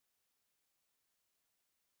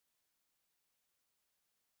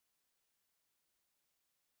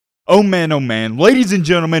Oh man, ladies and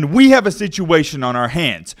gentlemen, we have a situation on our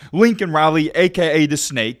hands. Lincoln Riley, aka the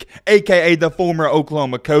Snake, aka the former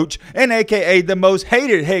Oklahoma coach, and aka the most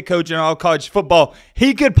hated head coach in all college football,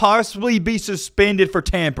 he could possibly be suspended for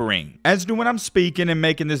tampering. As to when I'm speaking and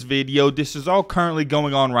making this video, this is all currently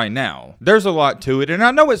going on right now. There's a lot to it, and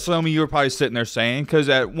I know what some of you are probably sitting there saying, because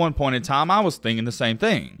at one point in time, I was thinking the same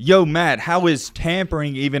thing. Yo, Matt, how is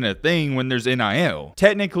tampering even a thing when there's NIL?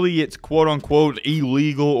 Technically, it's quote-unquote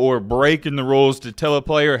illegal or breaking the rules to tell a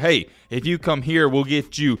player, hey, if you come here, we'll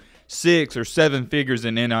get you 6 or 7 figures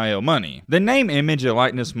in NIL money. The name, image, and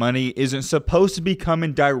likeness money isn't supposed to be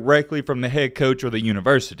coming directly from the head coach or the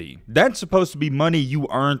university. That's supposed to be money you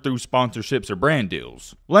earn through sponsorships or brand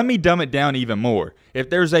deals. Let me dumb it down even more.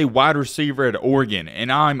 If there's a wide receiver at Oregon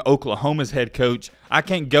and I'm Oklahoma's head coach, I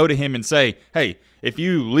can't go to him and say, hey, if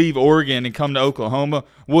you leave Oregon and come to Oklahoma,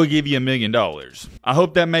 we'll give you $1 million. I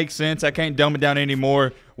hope that makes sense. I can't dumb it down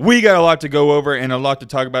anymore. We got a lot to go over and a lot to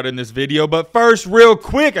talk about in this video. But first, real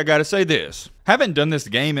quick, I gotta say this. Haven't done this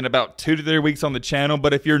game in about 2 to 3 weeks on the channel,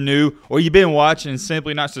 but if you're new or you've been watching and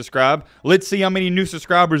simply not subscribed, let's see how many new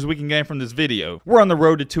subscribers we can gain from this video. We're on the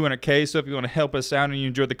road to 200K, so if you want to help us out and you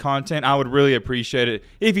enjoy the content, I would really appreciate it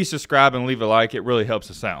if you subscribe and leave a like. It really helps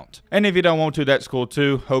us out. And if you don't want to, that's cool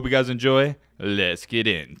too. Hope you guys enjoy. Let's get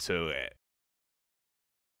into it.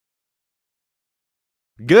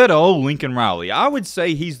 Good old Lincoln Riley. I would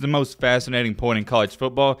say he's the most fascinating point in college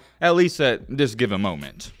football, at least at this given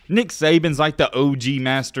moment. Nick Saban's like the OG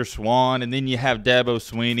Master Swan, and then you have Dabo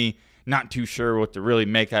Swinney. Not too sure what to really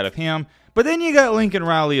make out of him. But then you got Lincoln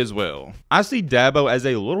Riley as well. I see Dabo as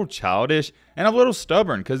a little childish and a little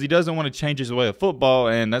stubborn because he doesn't want to change his way of football,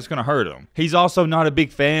 and that's going to hurt him. He's also not a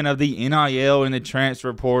big fan of the NIL and the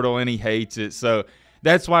transfer portal, and he hates it, so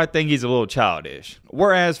that's why I think he's a little childish.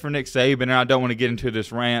 Whereas for Nick Saban, and I don't want to get into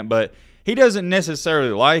this rant, but he doesn't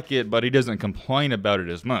necessarily like it, but he doesn't complain about it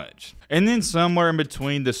as much. And then somewhere in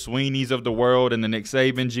between the Sweeneys of the world and the Nick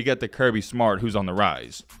Sabans, you got the Kirby Smart, who's on the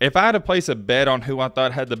rise. If I had to place a bet on who I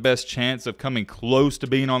thought had the best chance of coming close to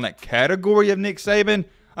being on that category of Nick Saban,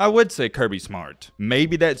 I would say Kirby Smart.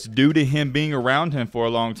 Maybe that's due to him being around him for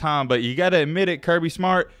a long time, but you gotta admit it, Kirby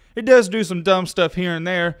Smart, he does do some dumb stuff here and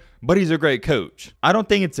there, but he's a great coach. I don't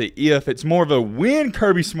think it's a if, it's more of a when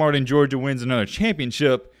Kirby Smart in Georgia wins another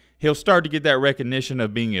championship, he'll start to get that recognition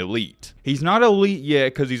of being elite. He's not elite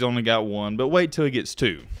yet because he's only got 1, but wait till he gets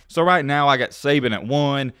 2. So right now I got Saban at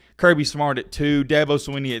 1, Kirby Smart at 2, Dabo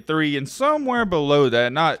Swinney at 3, and somewhere below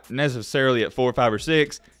that, not necessarily at 4, 5, or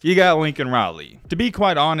 6, you got Lincoln Riley. To be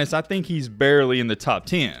quite honest, I think he's barely in the top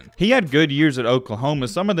 10. He had good years at Oklahoma,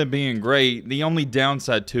 some of them being great. The only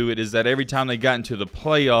downside to it is that every time they got into the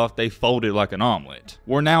playoff, they folded like an omelet.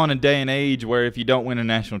 We're now in a day and age where if you don't win a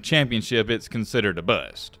national championship, it's considered a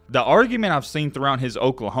bust. The argument I've seen throughout his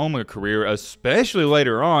Oklahoma career, especially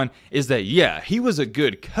later on, is that yeah, he was a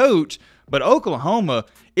good coach, but Oklahoma,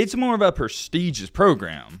 it's more of a prestigious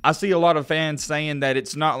program. I see a lot of fans saying that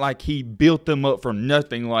it's not like he built them up from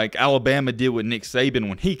nothing like Alabama did with Nick Saban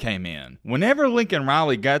when he came in. Whenever Lincoln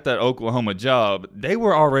Riley got that Oklahoma job, they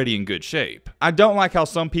were already in good shape. I don't like how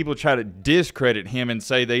some people try to discredit him and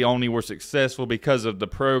say they only were successful because of the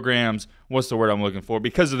programs, what's the word I'm looking for,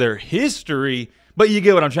 because of their history. But you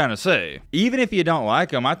get what I'm trying to say. Even if you don't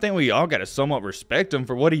like him, I think we all got to somewhat respect him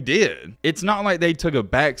for what he did. It's not like they took a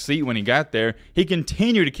back seat when he got there. He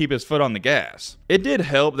continued to keep his foot on the gas. It did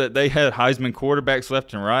help that they had Heisman quarterbacks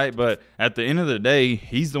left and right, but at the end of the day,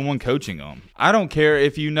 he's the one coaching them. I don't care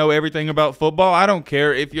if you know everything about football. I don't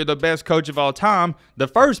care if you're the best coach of all time. The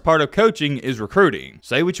first part of coaching is recruiting.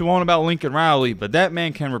 Say what you want about Lincoln Riley, but that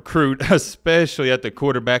man can recruit, especially at the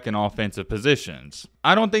quarterback and offensive positions.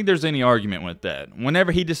 I don't think there's any argument with that.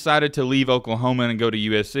 Whenever he decided to leave Oklahoma and go to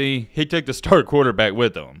USC, he took the star quarterback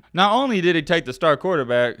with him. Not only did he take the star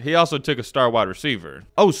quarterback, he also took a star wide receiver.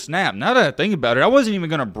 Oh snap, now that I think about it, I wasn't even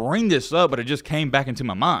going to bring this up, but it just came back into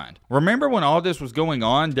my mind. Remember when all this was going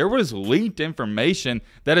on, there was leaked information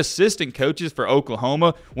that assistant coaches for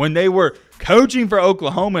Oklahoma, when they were coaching for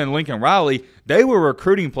Oklahoma and Lincoln Riley, they were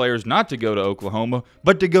recruiting players not to go to Oklahoma,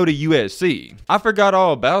 but to go to USC. I forgot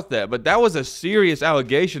all about that, but that was a serious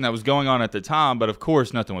allegation that was going on at the time, but of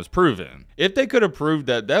course nothing was proven. If they could have proved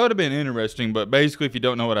that, that would have been interesting, but basically if you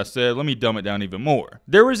don't know what I said, let me dumb it down even more.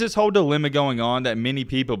 There was this whole dilemma going on that many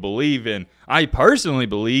people believe in. I personally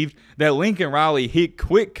believed that Lincoln Riley, he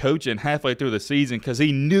quit coaching halfway through the season because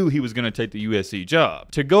he knew he was going to take the USC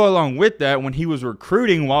job. To go along with that, when he was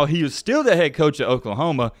recruiting while he was still the head coach at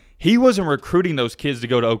Oklahoma, he wasn't recruiting those kids to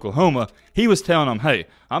go to Oklahoma. He was telling them, hey,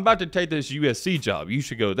 I'm about to take this USC job. You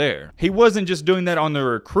should go there. He wasn't just doing that on the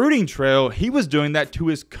recruiting trail. He was doing that to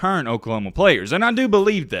his current Oklahoma players. And I do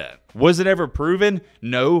believe that. Was it ever proven?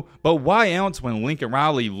 No. But why else when Lincoln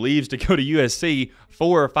Riley leaves to go to USC,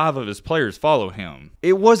 4 or 5 of his players follow him?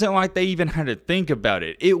 It wasn't like they even had to think about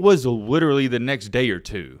it. It was literally the next day or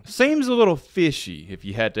two. Seems a little fishy if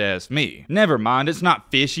you had to ask me. Never mind, it's not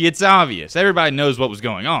fishy, it's obvious. Everybody knows what was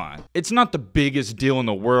going on. It's not the biggest deal in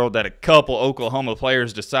the world that a couple Oklahoma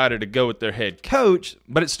players decided to go with their head coach,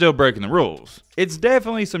 but it's still breaking the rules. It's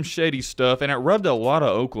definitely some shady stuff, and it rubbed a lot of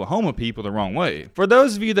Oklahoma people the wrong way. For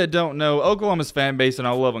those of you that don't know, Oklahoma's fan base, and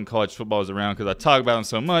I love when college football is around because I talk about them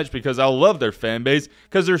so much because I love their fan base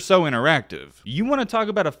because they're so interactive. You want to talk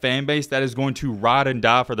about a fan base that is going to ride and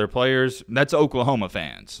die for their players? That's Oklahoma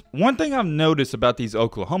fans. One thing I've noticed about these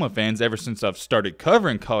Oklahoma fans ever since I've started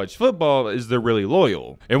covering college football is they're really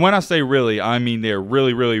loyal. And when I say really, I mean they're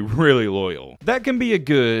really, really, really loyal. That can be a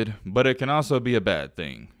good, but it can also be a bad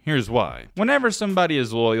thing. Here's why. Whenever somebody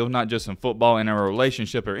is loyal, not just in football, in a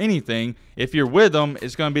relationship or anything, if you're with them,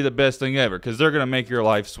 it's going to be the best thing ever because they're going to make your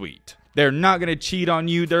life sweet. They're not going to cheat on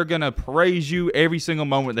you. They're going to praise you every single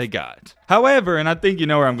moment they got. However, and I think you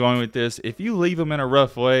know where I'm going with this, if you leave them in a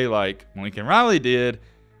rough way like Lincoln Riley did,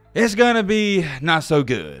 it's going to be not so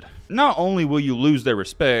good. Not only will you lose their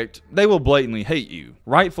respect, they will blatantly hate you.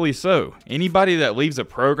 Rightfully so. Anybody that leaves a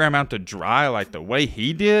program out to dry like the way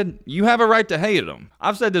he did, you have a right to hate them.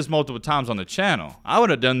 I've said this multiple times on the channel. I would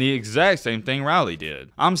have done the exact same thing Riley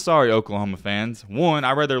did. I'm sorry, Oklahoma fans. 1,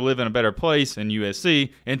 I'd rather live in a better place in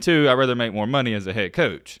USC, and 2, I'd rather make more money as a head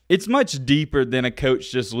coach. It's much deeper than a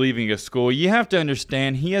coach just leaving a school. You have to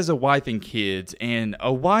understand he has a wife and kids, and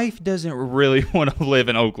a wife doesn't really want to live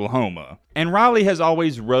in Oklahoma. And Riley has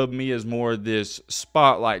always rubbed me as more of this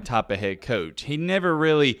spotlight type of head coach. He never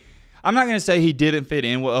really, I'm not going to say he didn't fit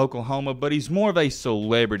in with Oklahoma, but he's more of a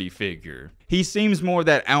celebrity figure. He seems more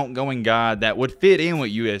that outgoing guy that would fit in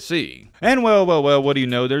with USC. And well, what do you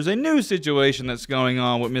know? There's a new situation that's going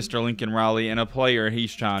on with Mr. Lincoln Riley and a player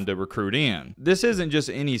he's trying to recruit in. This isn't just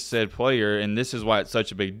any said player, and this is why it's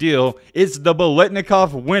such a big deal. It's the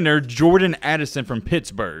Biletnikoff winner, Jordan Addison from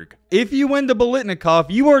Pittsburgh. If you win the Biletnikoff,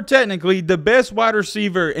 you are technically the best wide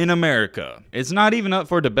receiver in America. It's not even up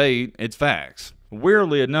for debate, it's facts.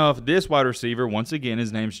 Weirdly enough, this wide receiver, once again,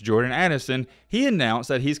 his name's Jordan Addison, he announced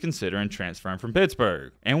that he's considering transferring from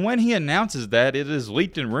Pittsburgh. And when he announces that, it is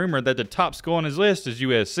leaked and rumored that the top school on his list is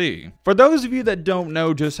USC. For those of you that don't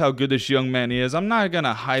know just how good this young man is, I'm not going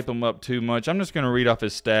to hype him up too much. I'm just going to read off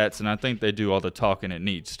his stats, and I think they do all the talking it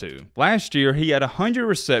needs to. Last year, he had 100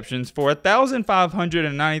 receptions for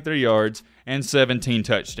 1,593 yards and 17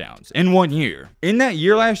 touchdowns in 1 year. In that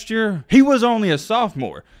year last year, he was only a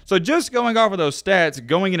sophomore. So just going off of those stats,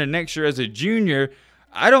 going into next year as a junior,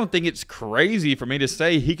 I don't think it's crazy for me to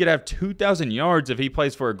say he could have 2,000 yards if he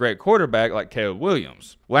plays for a great quarterback like Caleb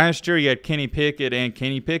Williams. Last year, he had Kenny Pickett, and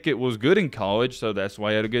Kenny Pickett was good in college, so that's why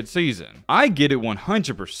he had a good season. I get it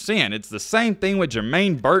 100%. It's the same thing with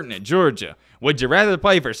Jermaine Burton at Georgia. Would you rather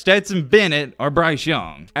play for Stetson Bennett or Bryce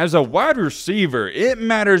Young? As a wide receiver, it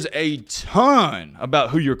matters a ton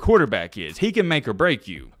about who your quarterback is. He can make or break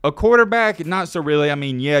you. A quarterback, not so really. I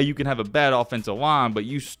mean, yeah, you can have a bad offensive line, but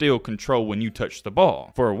you still control when you touch the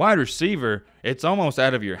ball. For a wide receiver, it's almost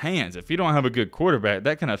out of your hands. If you don't have a good quarterback,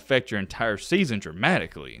 that can affect your entire season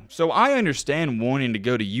dramatically. So I understand wanting to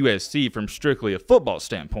go to USC from strictly a football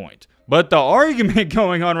standpoint. But the argument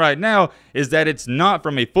going on right now is that it's not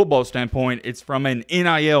from a football standpoint, it's from an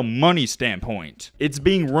NIL money standpoint. It's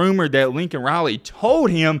being rumored that Lincoln Riley told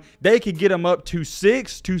him they could get him up to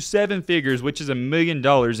 6 to 7 figures, which is $1 million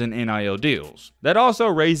in NIL deals. That also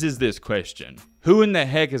raises this question. Who in the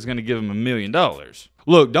heck is going to give him $1 million?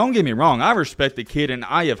 Look, don't get me wrong, I respect the kid and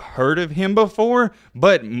I have heard of him before,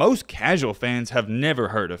 but most casual fans have never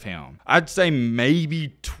heard of him. I'd say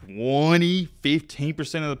maybe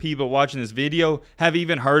 15% of the people watching this video have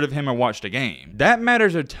even heard of him or watched a game. That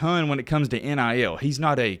matters a ton when it comes to NIL. He's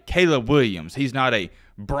not a Caleb Williams. He's not a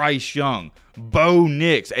Bryce Young, Bo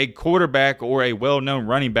Nix, a quarterback or a well-known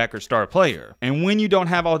running back or star player. And when you don't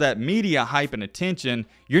have all that media hype and attention,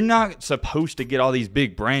 you're not supposed to get all these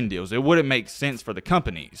big brand deals. It wouldn't make sense for the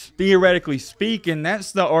companies. Theoretically speaking,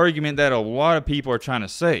 that's the argument that a lot of people are trying to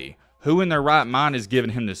say. Who in their right mind is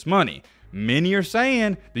giving him this money? Many are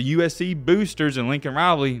saying the USC boosters and Lincoln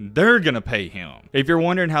Riley, they're going to pay him. If you're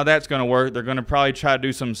wondering how that's going to work, they're going to probably try to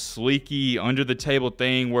do some sleeky under the table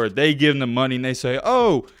thing where they give them the money and they say,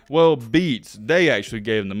 oh, well, Beats, they actually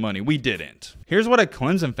gave them the money. We didn't. Here's what a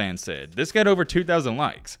Clemson fan said. This got over 2,000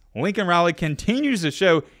 likes. Lincoln Riley continues to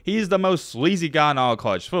show he's the most sleazy guy in all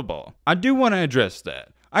college football. I do want to address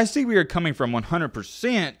that. I see where you're coming from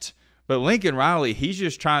 100%. But Lincoln Riley, he's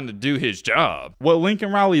just trying to do his job. What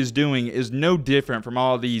Lincoln Riley is doing is no different from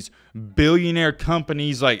all these billionaire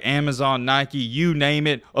companies like Amazon, Nike, you name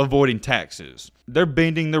it, avoiding taxes. They're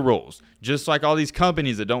bending the rules. Just like all these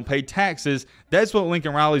companies that don't pay taxes, that's what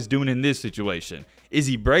Lincoln Riley's doing in this situation. Is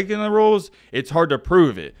he breaking the rules? It's hard to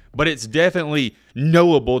prove it, but it's definitely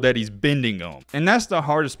knowable that he's bending them. And that's the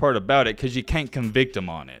hardest part about it, because you can't convict him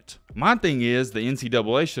on it. My thing is, the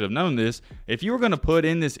NCAA should have known this. If you were going to put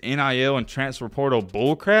in this NIL and transfer portal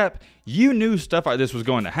bullcrap, you knew stuff like this was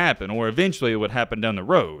going to happen, or eventually it would happen down the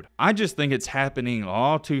road. I just think it's happening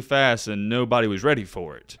all too fast and nobody was ready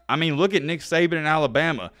for it. I mean, look at Nick Saban in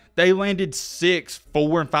Alabama. They landed 6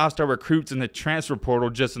 4- and 5-star recruits in the transfer portal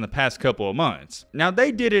just in the past couple of months. Now,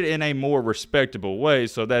 they did it in a more respectable way,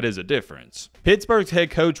 so that is a difference. Pittsburgh's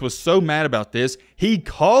head coach was so mad about this, he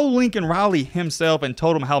called Lincoln Riley himself and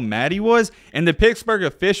told him how mad he was, and the Pittsburgh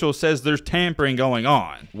official says there's tampering going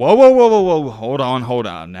on. Whoa, hold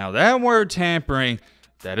on. Now, that word tampering,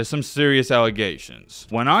 that is some serious allegations.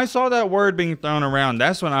 When I saw that word being thrown around,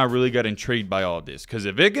 that's when I really got intrigued by all this. Because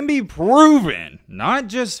if it can be proven, not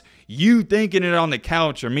just you thinking it on the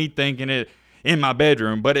couch or me thinking it in my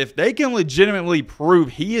bedroom, but if they can legitimately prove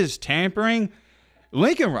he is tampering,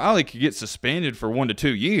 Lincoln Riley could get suspended for 1 to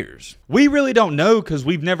 2 years. We really don't know because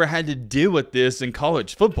we've never had to deal with this in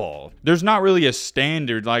college football. There's not really a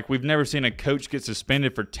standard, like we've never seen a coach get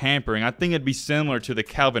suspended for tampering. I think it'd be similar to the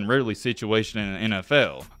Calvin Ridley situation in the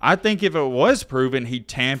NFL. I think if it was proven he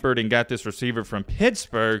tampered and got this receiver from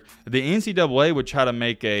Pittsburgh, the NCAA would try to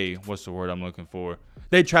make a, what's the word I'm looking for?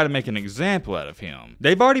 They'd try to make an example out of him.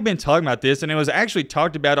 They've already been talking about this, and it was actually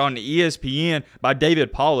talked about on ESPN by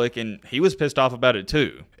David Pollack, and he was pissed off about it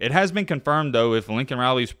too. It has been confirmed, though, if Lincoln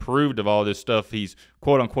Riley's proved of all this stuff he's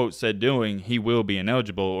quote-unquote said doing, he will be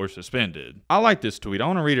ineligible or suspended. I like this tweet. I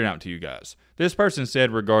want to read it out to you guys. This person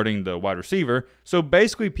said regarding the wide receiver, so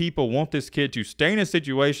basically people want this kid to stay in a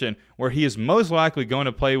situation where he is most likely going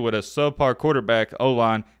to play with a subpar quarterback,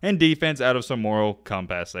 O-line, and defense out of some moral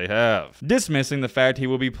compass they have. Dismissing the fact he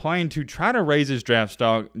will be playing to try to raise his draft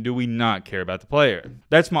stock, do we not care about the player?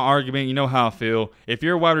 That's my argument. You know how I feel. If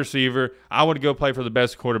you're a wide receiver, I would go play for the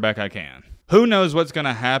best quarterback I can. Who knows what's going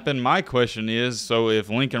to happen? My question is, so if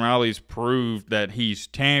Lincoln Riley's proved that he's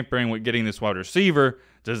tampering with getting this wide receiver,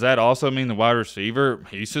 does that also mean the wide receiver,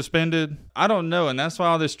 he's suspended? I don't know, and that's why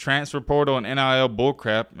all this transfer portal and NIL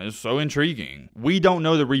bullcrap is so intriguing. We don't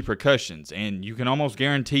know the repercussions, and you can almost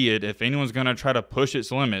guarantee it, if anyone's going to try to push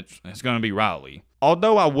its limits, it's going to be Riley.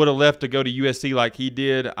 Although I would have left to go to USC like he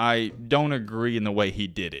did, I don't agree in the way he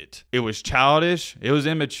did it. It was childish, it was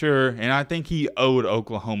immature, and I think he owed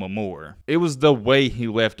Oklahoma more. It was the way he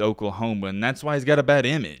left Oklahoma, and that's why he's got a bad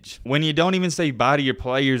image. When you don't even say bye to your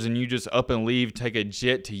players and you just up and leave, take a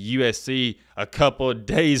jet to USC a couple of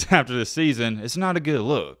days after the season, it's not a good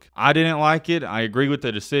look. I didn't like it, I agree with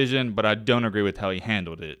the decision, but I don't agree with how he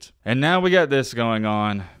handled it. And now we got this going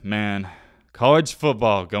on, man. College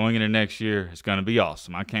football going into next year is going to be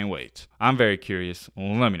awesome. I can't wait. I'm very curious.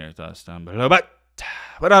 Let me know your thoughts down below. But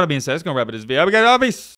that being said, it's going to wrap up this video. We got all peace.